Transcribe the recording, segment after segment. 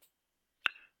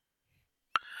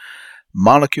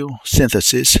Molecule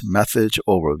Synthesis Methods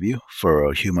Overview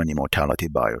for Human Immortality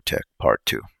Biotech Part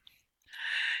 2.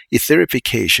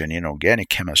 Etherification in organic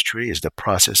chemistry is the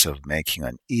process of making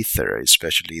an ether,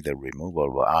 especially the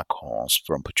removal of alcohols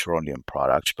from petroleum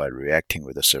products by reacting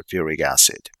with a sulfuric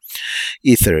acid.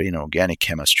 Ether in organic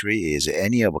chemistry is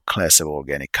any of a class of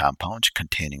organic compounds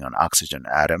containing an oxygen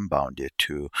atom bounded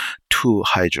to two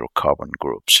hydrocarbon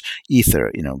groups. Ether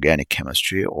in organic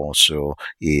chemistry also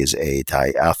is a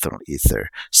diethyl ether,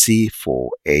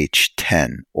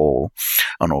 C4H10O,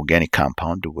 an organic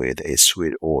compound with a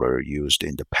sweet odor used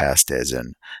in the past as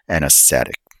an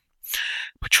anesthetic.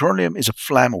 Petroleum is a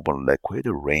flammable liquid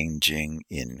ranging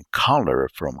in color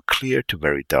from clear to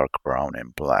very dark brown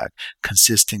and black,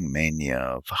 consisting mainly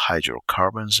of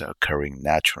hydrocarbons occurring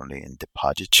naturally in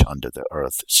deposits under the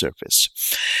Earth's surface.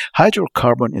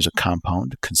 Hydrocarbon is a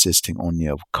compound consisting only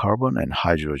of carbon and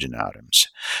hydrogen atoms.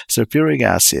 Sulfuric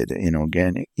acid in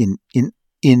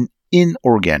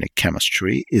inorganic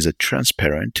chemistry is a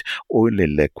transparent, oily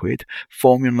liquid,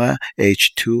 formula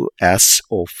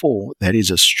H2SO4, that is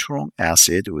a strong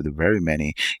acid with very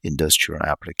many industrial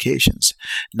applications.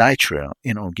 Nitrile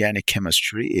in organic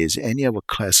chemistry is any of a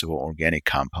class of organic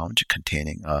compounds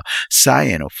containing a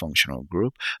cyanofunctional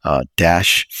group,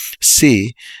 dash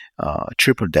C,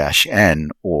 triple dash N,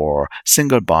 or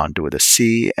single bond with a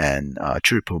C and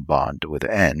triple bond with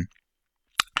N.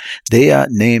 They are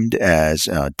named as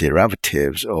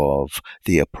derivatives of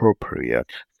the appropriate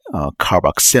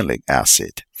carboxylic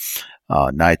acid.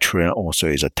 Nitrile also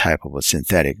is a type of a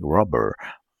synthetic rubber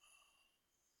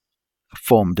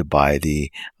formed by the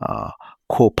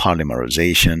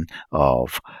copolymerization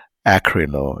of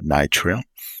acrylonitrile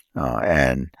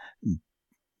and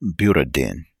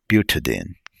butadiene.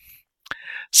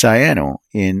 Cyano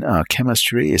in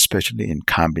chemistry, especially in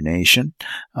combination,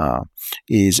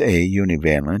 is a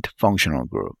univalent functional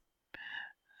group.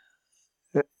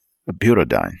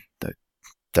 Butadiene,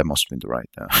 that must be the right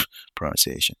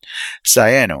pronunciation.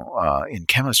 Cyano in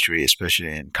chemistry,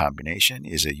 especially in combination,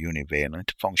 is a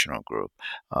univalent functional group.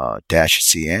 Dash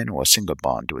CN, or single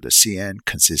bond with a CN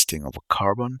consisting of a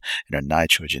carbon and a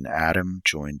nitrogen atom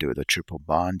joined with a triple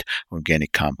bond.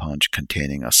 Organic compounds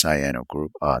containing a cyano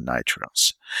group are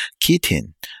nitriles.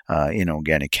 Ketene in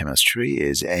organic chemistry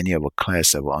is any of a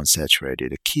class of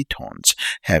unsaturated ketones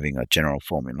having a general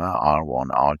formula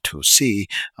R1R2C,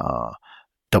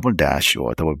 double dash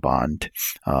or double bond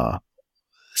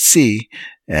C,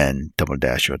 and double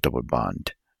dash or double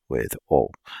bond with O,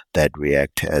 that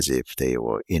react as if they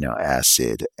were in an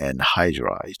acid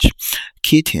anhydride.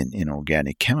 Ketene in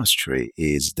organic chemistry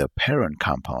is the parent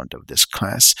compound of this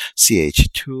class,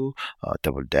 CH2,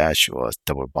 double dash or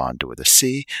double bond with a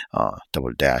C,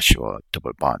 double dash or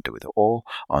double bond with O,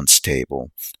 unstable,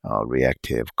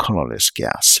 reactive, colorless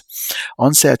gas.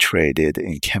 Unsaturated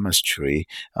in chemistry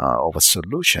of a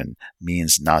solution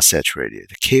means not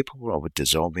saturated, capable of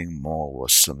dissolving more of a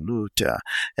solute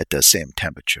at the same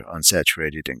temperature.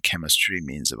 Unsaturated in chemistry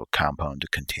means of a compound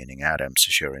containing atoms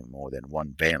sharing more than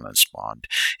one valence bond,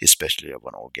 especially of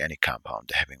an organic compound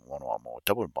having one or more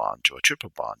double bonds or triple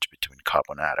bonds between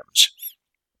carbon atoms.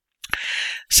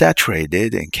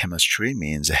 Saturated in chemistry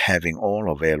means having all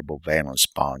available valence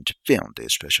bonds filled,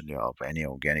 especially of any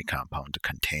organic compound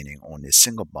containing only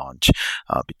single bonds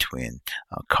between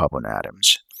carbon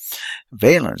atoms.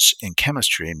 Valence in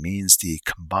chemistry means the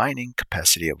combining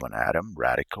capacity of an atom,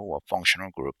 radical, or functional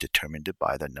group determined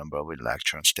by the number of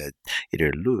electrons that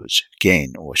it lose,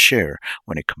 gain, or share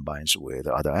when it combines with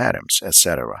other atoms,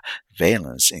 etc.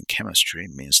 Valence in chemistry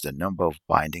means the number of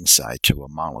binding sites of a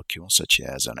molecule, such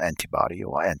as an antibody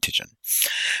or antigen.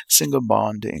 Single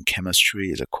bond in chemistry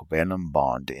is a covalent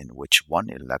bond in which one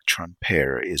electron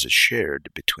pair is shared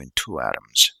between two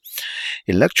atoms.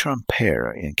 Electron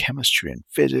pair in chemistry and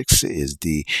physics is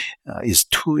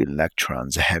two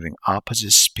electrons having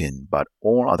opposite spin but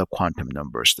all other quantum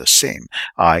numbers the same,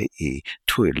 i.e.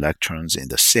 two electrons in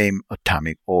the same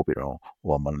atomic orbital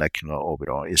or molecular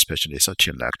orbital, especially such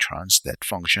electrons that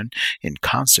function in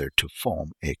concert to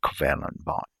form a covalent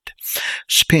bond.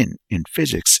 Spin in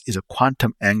physics is a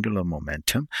quantum angular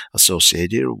momentum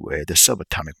associated with the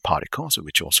subatomic particles,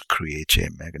 which also creates a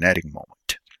magnetic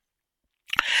moment.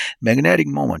 Magnetic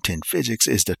moment in physics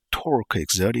is the torque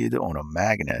exerted on a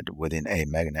magnet within a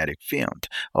magnetic field,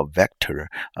 a vector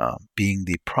being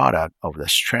the product of the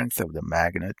strength of the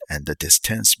magnet and the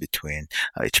distance between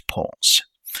its poles.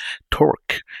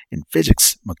 Torque in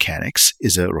physics mechanics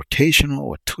is a rotational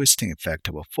or twisting effect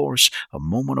of a force, a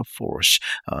moment of force,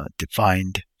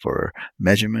 defined for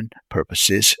measurement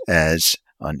purposes as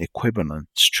an equivalent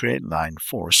straight line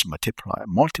force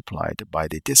multiplied by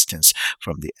the distance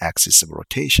from the axis of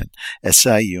rotation,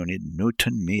 SI unit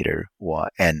Newton meter or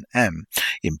Nm,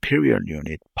 imperial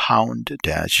unit pound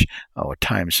dash or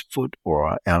times foot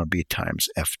or lb times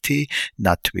ft,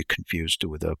 not to be confused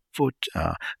with a foot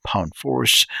pound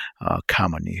force,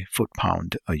 commonly foot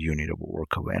pound, a unit of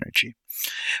work of energy.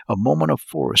 A moment of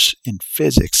force in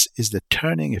physics is the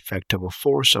turning effect of a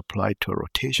force applied to a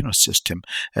rotational system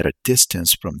at a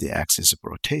distance from the axis of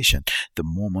rotation. The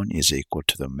moment is equal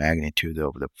to the magnitude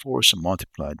of the force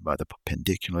multiplied by the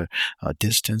perpendicular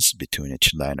distance between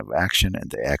each line of action and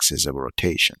the axis of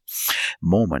rotation.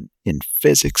 Moment in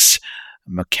physics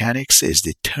mechanics is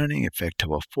the turning effect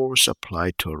of a force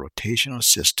applied to a rotational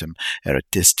system at a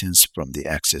distance from the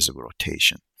axis of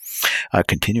rotation.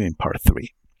 Continue in part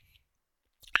 3.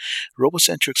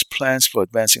 Robocentric's plans for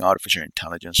advancing artificial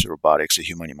intelligence, robotics,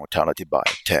 human immortality,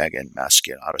 biotech, and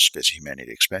mass-scale outer space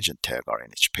humanity expansion tech are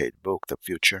in its paid book, The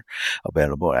Future,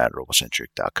 available at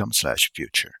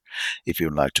robocentric.com/future. If you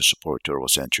would like to support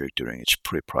Robocentric during its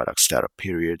pre-product startup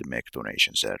period, make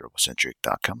donations at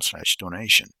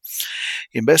robocentric.com/donation.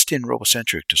 Invest in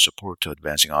Robocentric to support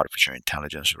advancing artificial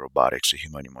intelligence, robotics,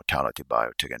 human immortality,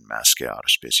 biotech, and mass-scale outer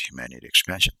space humanity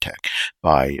expansion tech.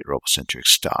 Buy Robocentric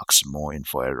stocks. More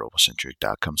info at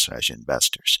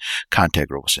robocentric.com/investors. Contact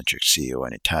Robocentric CEO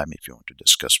anytime if you want to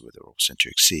discuss with the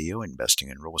Robocentric CEO investing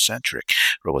in Robocentric.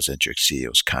 Robocentric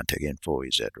CEO's contact info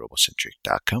is at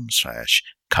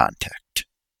robocentric.com/contact.